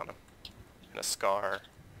 5.56 on them. And a scar.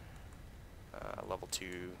 Level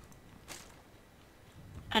 2.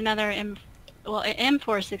 Another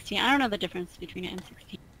M416. I don't know the difference between an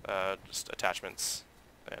M16. Just attachments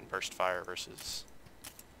and burst fire versus...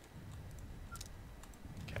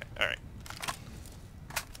 Okay, alright.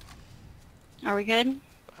 Are we good?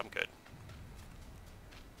 I'm good.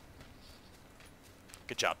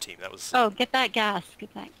 Good job, team. That was... Oh, get that gas.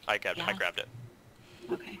 Get that. I gas. grabbed it.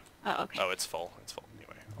 Okay. Oh, okay. Oh, it's full. It's full.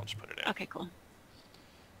 Anyway, I'll just put it in. Okay, cool.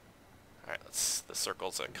 Alright, the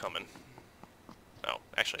circles are coming. Oh,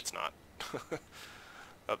 actually it's not.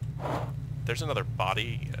 There's another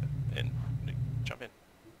body in... Jump in.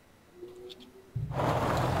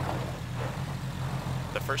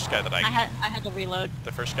 The first guy that I had to reload.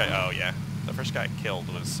 The first guy... Oh, yeah. The first guy I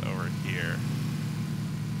killed was over here.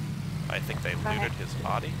 I think they looted his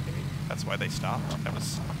body, maybe? That's why they stopped? That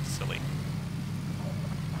was silly.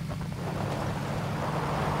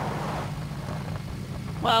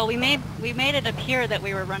 Well, we made it appear that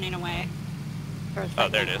we were running away. For a second. Oh,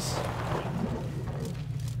 there it is.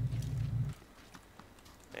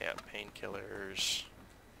 Yeah, painkillers.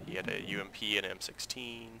 He had a UMP and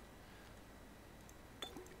M16.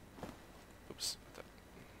 Oops.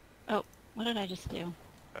 Oh, what did I just do?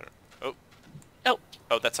 I don't know. Oh. Oh.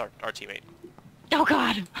 Oh, that's our teammate. Oh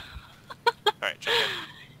God. Alright, jump in.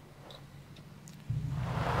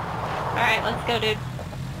 Alright, let's go, dude.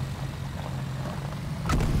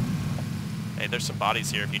 Hey, there's some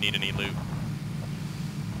bodies here if you need any loot.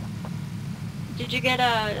 Did you get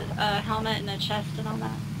a helmet and a chest and all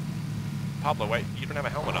that? Pablo, wait, you don't have a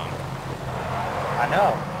helmet on. I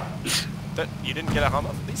know. You didn't get a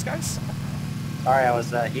helmet for these guys? Sorry, I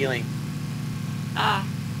was healing. Ah.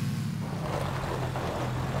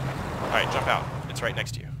 Alright, jump out. It's right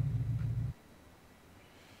next to you.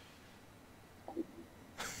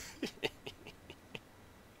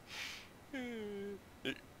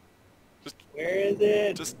 Where is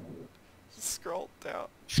it? Just scroll down.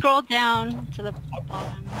 Scroll down to the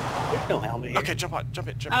bottom. There's no helmet here. Okay, jump on. Jump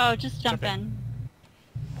in. Oh, just jump in.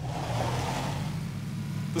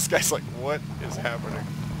 This guy's like, what is happening?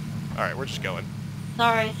 Alright, we're just going.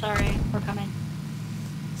 Sorry, we're coming.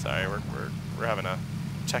 Sorry, we're having a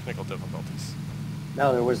technical difficulties.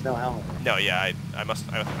 No, there was no helmet. No, yeah, I must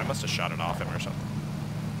have shot it off him or something.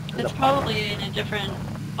 It's probably in a different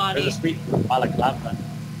body. There's a sweet balaclava.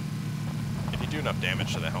 If you do enough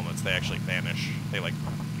damage to the helmets, they actually vanish. They like,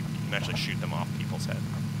 you can actually shoot them off people's head.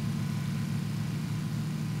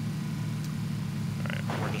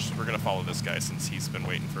 Alright, we're gonna follow this guy since he's been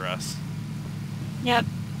waiting for us. Yep.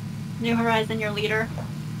 New Horizon, your leader.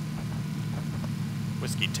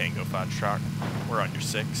 Whiskey Tango Foxtrot. We're on your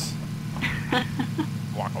 6.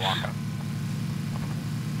 Waka waka.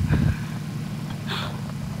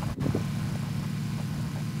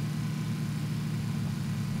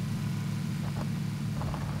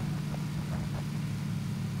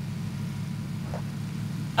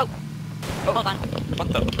 Oh. Hold on.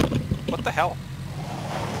 What the hell?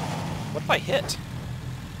 What if I hit?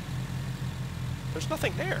 There's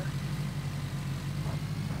nothing there.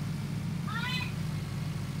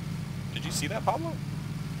 Did you see that, Pablo?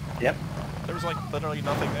 Yep. There was like literally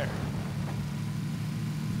nothing there.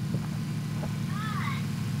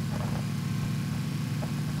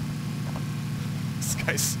 This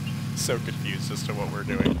guy's so confused as to what we're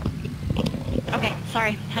doing. Okay,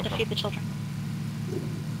 sorry. Had to feed the children.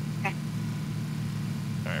 Okay.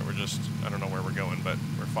 Alright, we're just, I don't know where we're going, but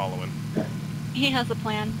we're following. He has a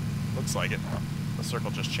plan. Looks like it. The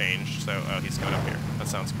circle just changed, so, oh, he's coming up here. That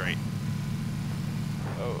sounds great.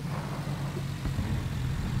 Oh.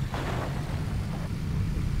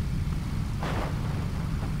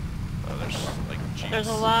 Oh, there's, like, jeeps. There's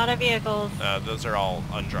a lot of vehicles. Those are all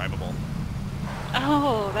undrivable.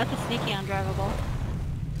 Oh, that's a sneaky undrivable.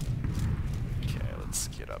 Okay, let's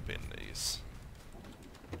get up in these.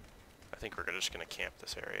 I think we're just gonna camp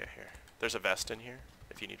this area here. There's a vest in here,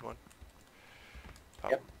 if you need one.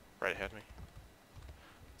 Pop, Yep. right ahead of me.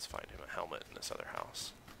 Let's find him a helmet in this other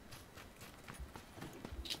house.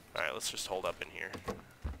 Alright, let's just hold up in here.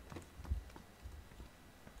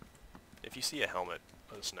 If you see a helmet,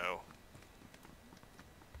 let us know.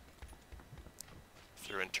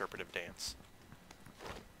 Through interpretive dance.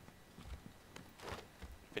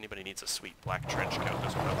 If anybody needs a sweet black trench coat,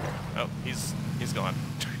 there's one up here. Oh, he's gone.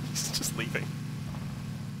 He's just leaving.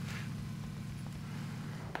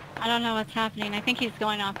 I don't know what's happening. I think he's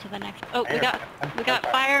going off to the next. Oh, we Fire. got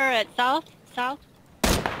fire at south.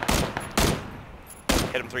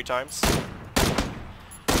 Hit him 3 times.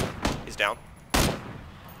 He's down.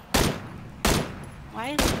 Why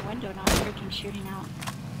is the window not freaking shooting out?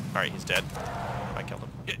 Alright, he's dead. I killed him.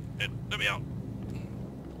 Let me out.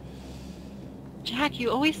 Jack,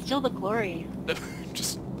 you always steal the glory.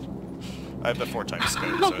 Just... I have the 4 times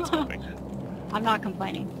scope, so it's helping. I'm not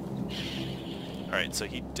complaining. Alright, so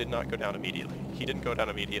he did not go down immediately. He didn't go down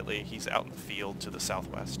immediately. He's out in the field to the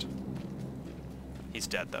southwest. He's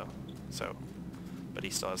dead, though. So... But he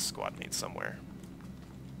still has squad mates somewhere.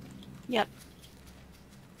 Yep.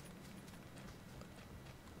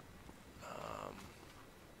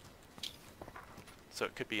 So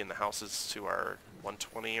it could be in the houses to our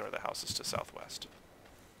 120 or the houses to southwest.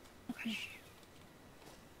 Okay.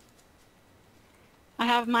 I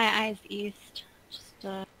have my eyes east. Just,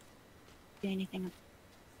 do anything.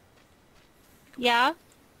 Yeah?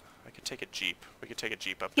 I could take a jeep. We could take a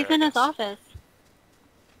jeep up He's there. in his office.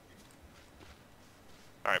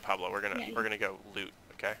 All right, Pablo, we're gonna go loot,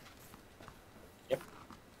 okay? Yep.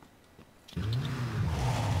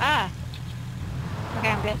 Ah. Okay,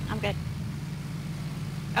 I'm good. I'm good.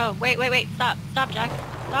 Oh, wait. Stop. Stop, Jack.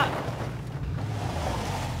 Stop.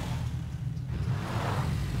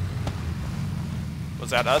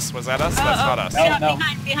 Was that us? Was that us? Oh, That's oh, not us. No, yeah, no.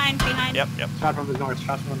 Behind. Yep. Shot from the north.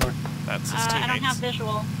 Shot from the north. That's his teammates. I don't have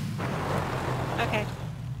visual. Okay.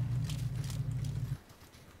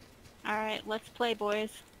 Alright, let's play, boys.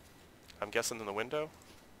 I'm guessing in the window.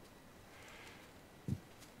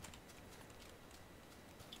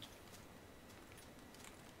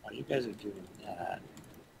 While you guys are doing that,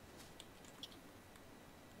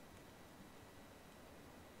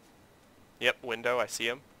 Yep, window. I see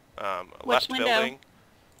him. Which Left window? building.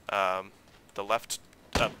 The left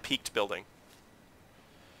peaked building.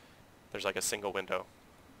 There's like a single window.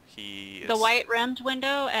 He is... The white rimmed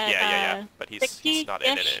window at Yeah. But he's not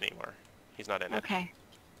in it 60-ish? anymore. He's not in it. Okay.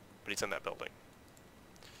 But he's in that building.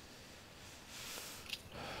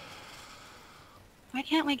 Why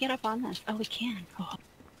can't we get up on this? Oh, we can. Oh,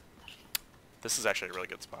 This is actually a really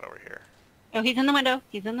good spot over here. oh he's in the window.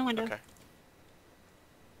 He's in the window. Okay.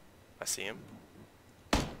 I see him.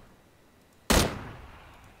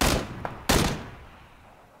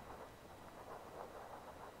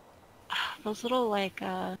 Those little, like,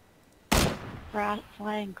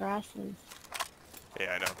 flying grasses.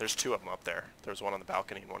 Yeah, I know. There's 2 of them up there. There's one on the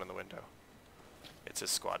balcony and one in the window. It's his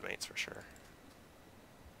squad mates for sure.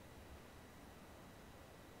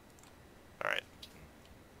 Alright.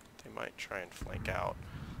 They might try and flank out.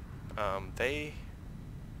 They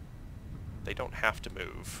don't have to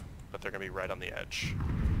move, but they're going to be right on the edge.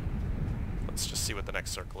 Let's just see what the next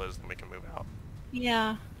circle is, and we can move out.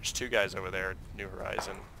 Yeah. There's 2 guys over there, New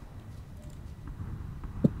Horizon.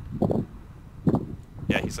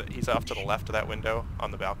 Yeah, he's off to the left of that window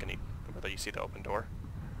on the balcony, whether you see the open door.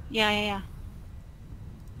 Yeah.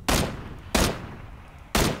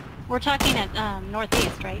 We're talking at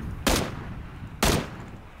northeast, right?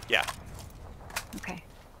 Yeah. Okay.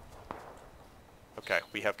 Okay,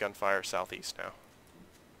 we have gunfire southeast now.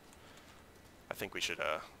 I think we should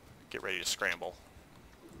get ready to scramble.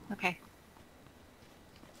 Okay.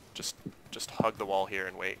 Just hug the wall here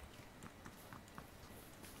and wait.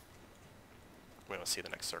 We want to see the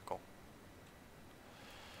next circle.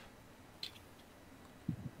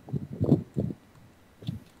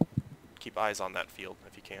 Keep eyes on that field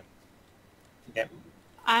if you can. yep.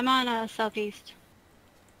 I'm on southeast.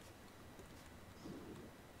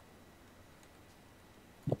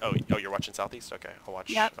 Oh, you're watching southeast? Okay, I'll watch.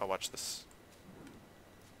 Yep. I'll watch this.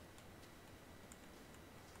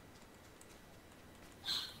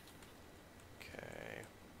 Okay.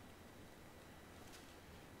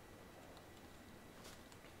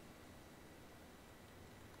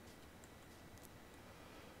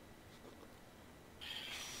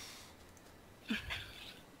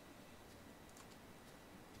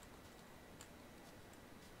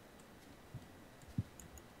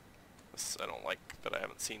 I don't like that I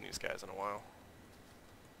haven't seen these guys in a while.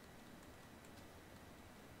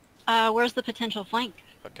 Where's the potential flank?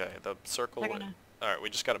 Okay, the circle. They're gonna... All right, we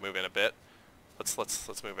just got to move in a bit. Let's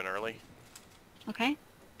move in early. Okay.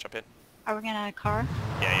 Jump in. Are we gonna car?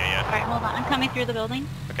 Yeah. Alright, hold on. I'm coming through the building.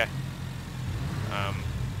 Okay.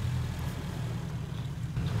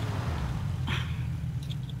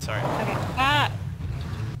 Sorry. Okay. Ah!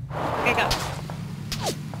 Okay, go.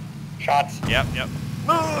 Shots. Yep.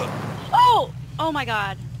 Oh! Oh my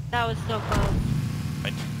god. That was so close.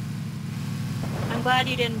 I'm glad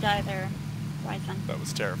you didn't die there, Ryzen. That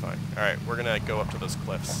was terrifying. Alright, we're gonna go up to those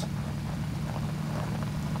cliffs.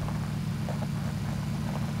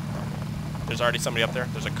 There's already somebody up there.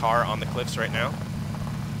 There's a car on the cliffs right now.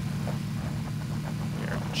 Here.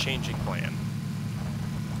 Changing plan.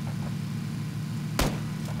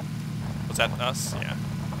 Was that us? Yeah.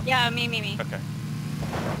 Yeah, me. Okay.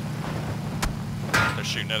 They're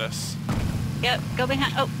shooting at us. Yep, go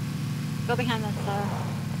behind. Oh, go behind this.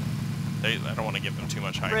 I don't want to give them too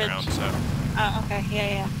much high Bridge. ground, so. Oh, okay.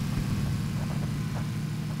 Yeah.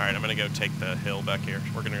 All right, I'm gonna go take the hill back here.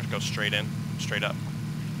 We're gonna go straight in, straight up.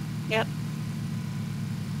 Yep.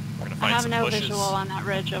 We're gonna I find have some no bushes. visual on that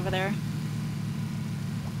ridge over there.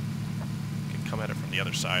 We can come at it from the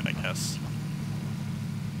other side, I guess.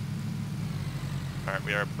 All right,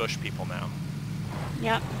 we are bush people now.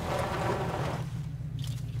 Yep.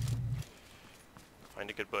 Find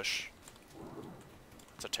a good bush.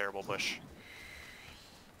 It's a terrible bush.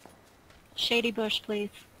 Shady bush, please.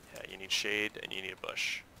 Yeah, you need shade and you need a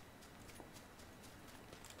bush.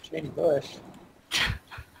 Shady bush.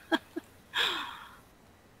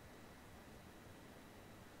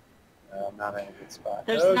 I'm not in a good spot.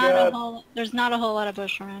 There's Oh, God. There's not a whole lot of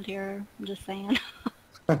bush around here. I'm just saying.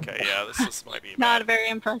 Okay, yeah, this might be Not bad. very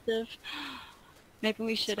impressive. Maybe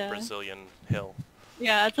we should. It's a Brazilian hill.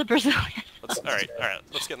 Yeah, it's a Brazilian. All right,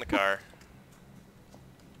 let's get in the car.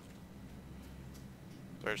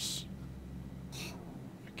 There's.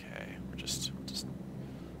 Okay, we're just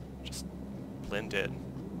blend in.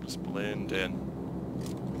 Just blend in.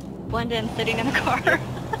 Blend in, sitting in the car.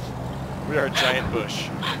 We are a giant bush.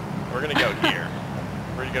 We're gonna go here.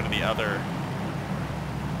 We're gonna go to the other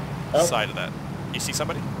side of that. You see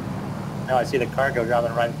somebody? No, I see the cargo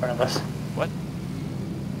driving right in front of us. What?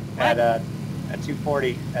 At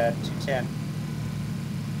 240, at 210.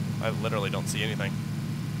 I literally don't see anything.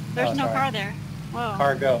 There's Oh, no sorry. car there. Whoa.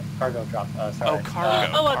 Cargo dropped. Sorry. Oh,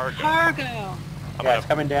 cargo. Oh, a cargo. Yeah, it's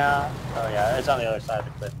coming down. Oh yeah, it's on the other side of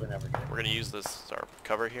the cliff. We never get it. We're gonna use this as our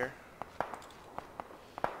cover here.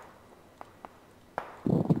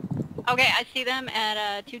 Okay, I see them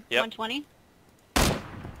at 120.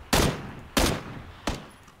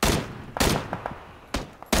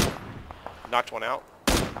 Knocked one out.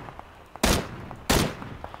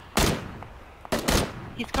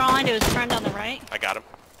 He's crawling to his friend on the right. I got him.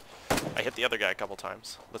 I hit the other guy a couple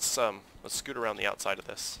times. Let's scoot around the outside of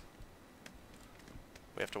this.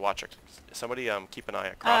 We have to watch it. Somebody keep an eye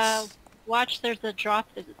across. Watch, there's a drop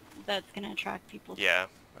that's gonna attract people. Yeah,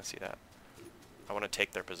 I see that. I want to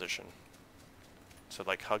take their position. So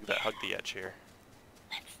like hug the edge here.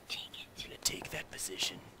 Let's take it. I'm gonna take that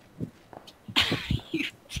position. You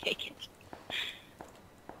take it.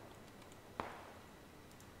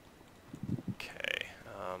 Okay.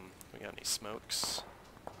 We got any smokes?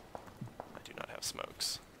 I do not have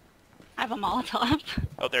smokes. I have a Molotov.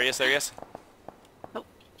 Oh, there he is. There he is. Oh,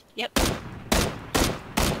 yep.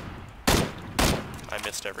 I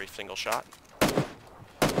missed every single shot.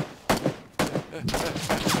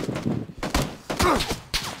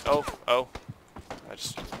 Oh. I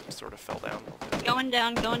just sort of fell down. Going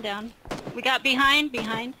down. We got behind.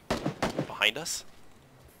 Behind us?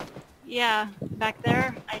 Yeah, back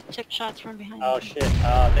there. I took shots from behind. Oh shit!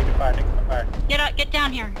 Taking fire. Get out! Get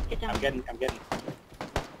down here! Get down. I'm getting.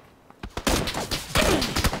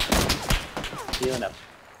 Healing up.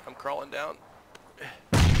 I'm crawling down.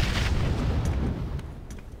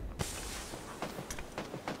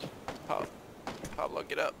 Pablo,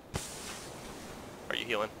 get up. Are you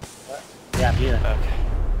healing? What? Yeah, I'm healing. Okay.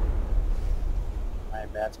 I'm in a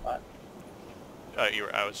bad spot. I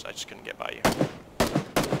just couldn't get by you.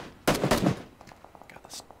 God,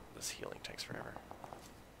 this healing takes forever.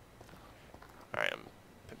 Alright, I'm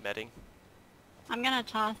medding. I'm gonna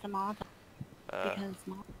toss them off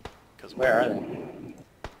Because Where are they?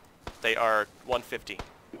 They are 150.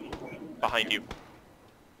 Behind you.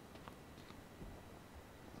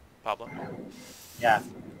 Pablo? Yeah.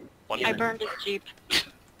 I 150. burned his Jeep.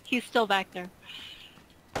 He's still back there.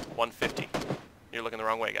 150. You're looking the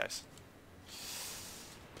wrong way, guys.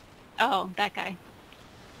 Oh, that guy.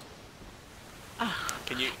 Oh,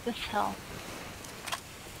 Can you this hell.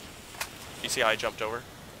 you see how I jumped over?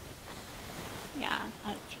 Yeah,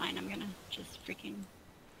 that's fine. I'm gonna just freaking...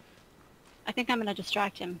 I think I'm gonna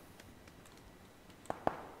distract him.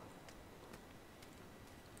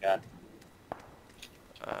 God.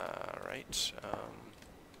 Right.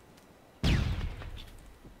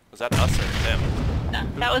 Was that us or them? No,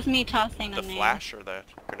 that was me tossing The him. flash or the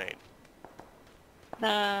grenade?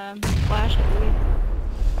 The flash, I believe.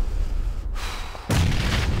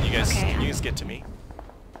 You guys, Okay. can you guys get to me?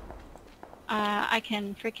 I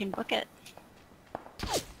can freaking book it.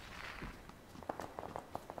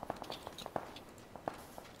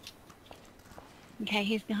 Okay,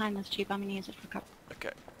 he's behind this Jeep. I'm gonna use it for cover.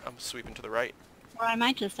 Okay, I'm sweeping to the right. Or I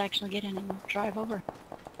might just actually get in and drive over.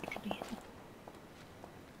 It could be.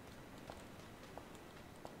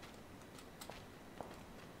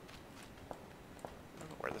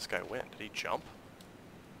 this guy went? Did he jump?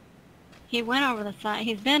 He went over the side.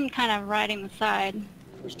 He's been kind of riding the side.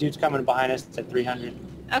 There's dudes coming behind us at 300.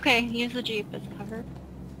 Okay, use the Jeep as cover.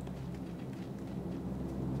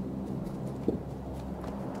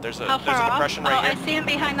 There's a How far off? depression right here. I see him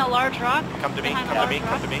behind the large rock. Come to me, Behind the come to me, large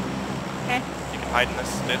come to rock. me. Okay. You can hide in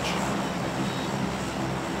this ditch.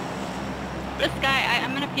 This guy,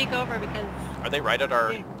 I'm gonna peek over because... Are they right at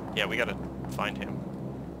our... Yeah. Yeah, we gotta find him.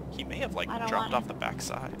 He may have, like, I don't dropped want off the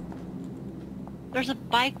backside. There's a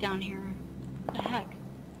bike down here. What the heck?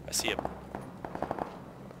 I see him.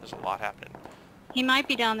 There's a lot happening. He might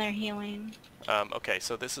be down there healing. Okay,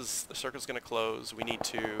 so this is... The circle's gonna close. We need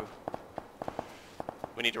to...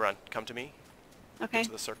 We need to run. Come to me. Okay. Get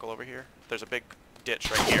to the circle over here. There's a big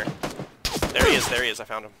ditch right here. There he is, there he is. I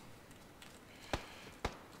found him.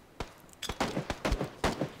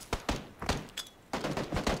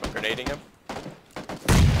 I'm grenading him.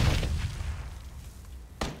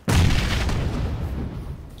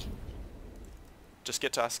 Just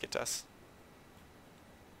get to us, get to us.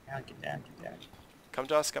 Yeah, get down, get down. Come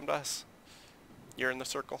to us, come to us. You're in the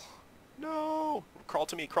circle. No! Crawl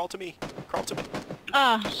to me, crawl to me, crawl to me.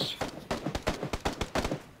 Oh.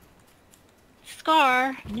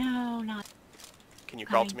 Scar. No, not. Can you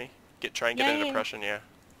crawl Hi. to me? Try and get Yeah, into yeah. depression, yeah.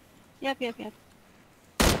 Yep.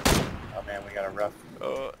 Oh man, we got a rough.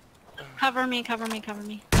 Cover me, cover me, cover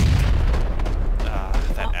me.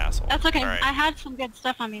 That Oh, asshole. That's okay. Alright. I had some good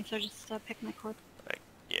stuff on me, so just pick my cord.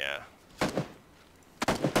 Yeah.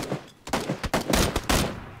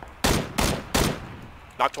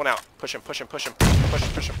 Knocked one out. Push him, push him, push him.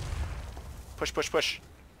 Push him. Push.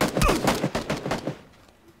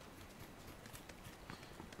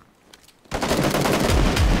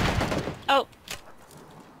 Oh.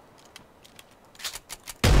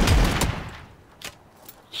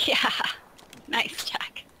 Yeah. Nice,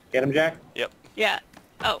 Jack. Get him, Jack? Yep. Yeah.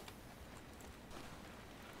 Oh.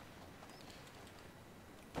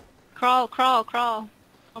 Crawl.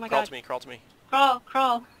 Oh my Crawl god. to me, crawl to me.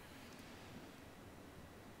 Crawl.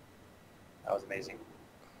 That was amazing.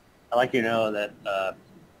 I like you know that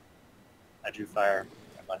I drew fire.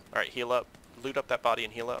 Alright, heal up. Loot up that body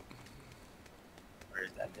and heal up.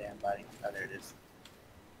 Where's that damn body? Oh, there it is.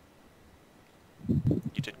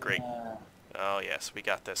 You did great. Oh yes, we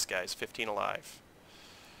got this, guys. 15 alive.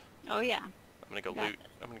 Oh yeah. I'm gonna go Got loot.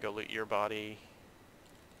 I'm gonna go loot your body.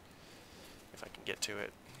 If I can get to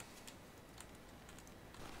it.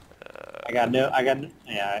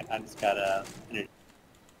 I just got a...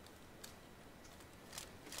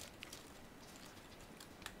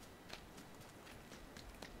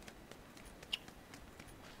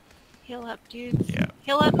 Heal up, dudes. Yeah.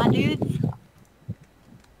 Heal up, my dudes.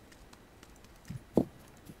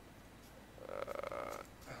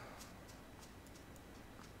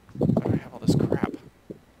 Why do I have all this crap?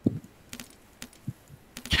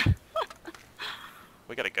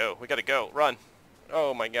 We gotta go. Run.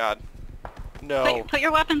 Oh my god. No. Put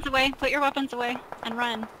your weapons away. Put your weapons away and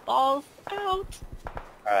run. Balls out.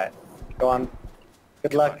 Alright, go on.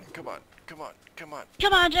 Good luck. Come on.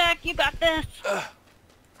 Come on, Jack. You got this.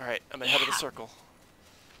 Alright, I'm ahead of the Yeah. circle.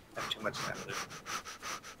 I have too much time to do.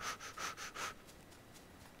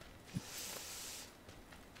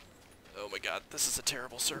 Oh my god, this is a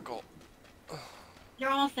terrible circle. You're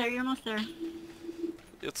almost there.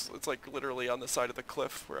 It's like literally on the side of the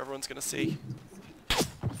cliff where everyone's gonna see.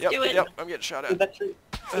 do it. Yep, I'm getting shot Into at. that tree.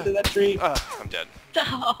 Into that tree. I'm dead.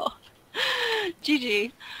 Oh.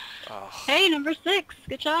 GG. Oh, Hey, number 6.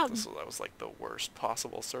 Good job. that was like the worst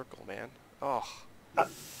possible circle, man. Oh, I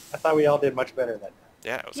thought we all did much better that time.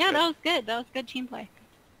 yeah, it was Yeah, good. that was good. That was good team play.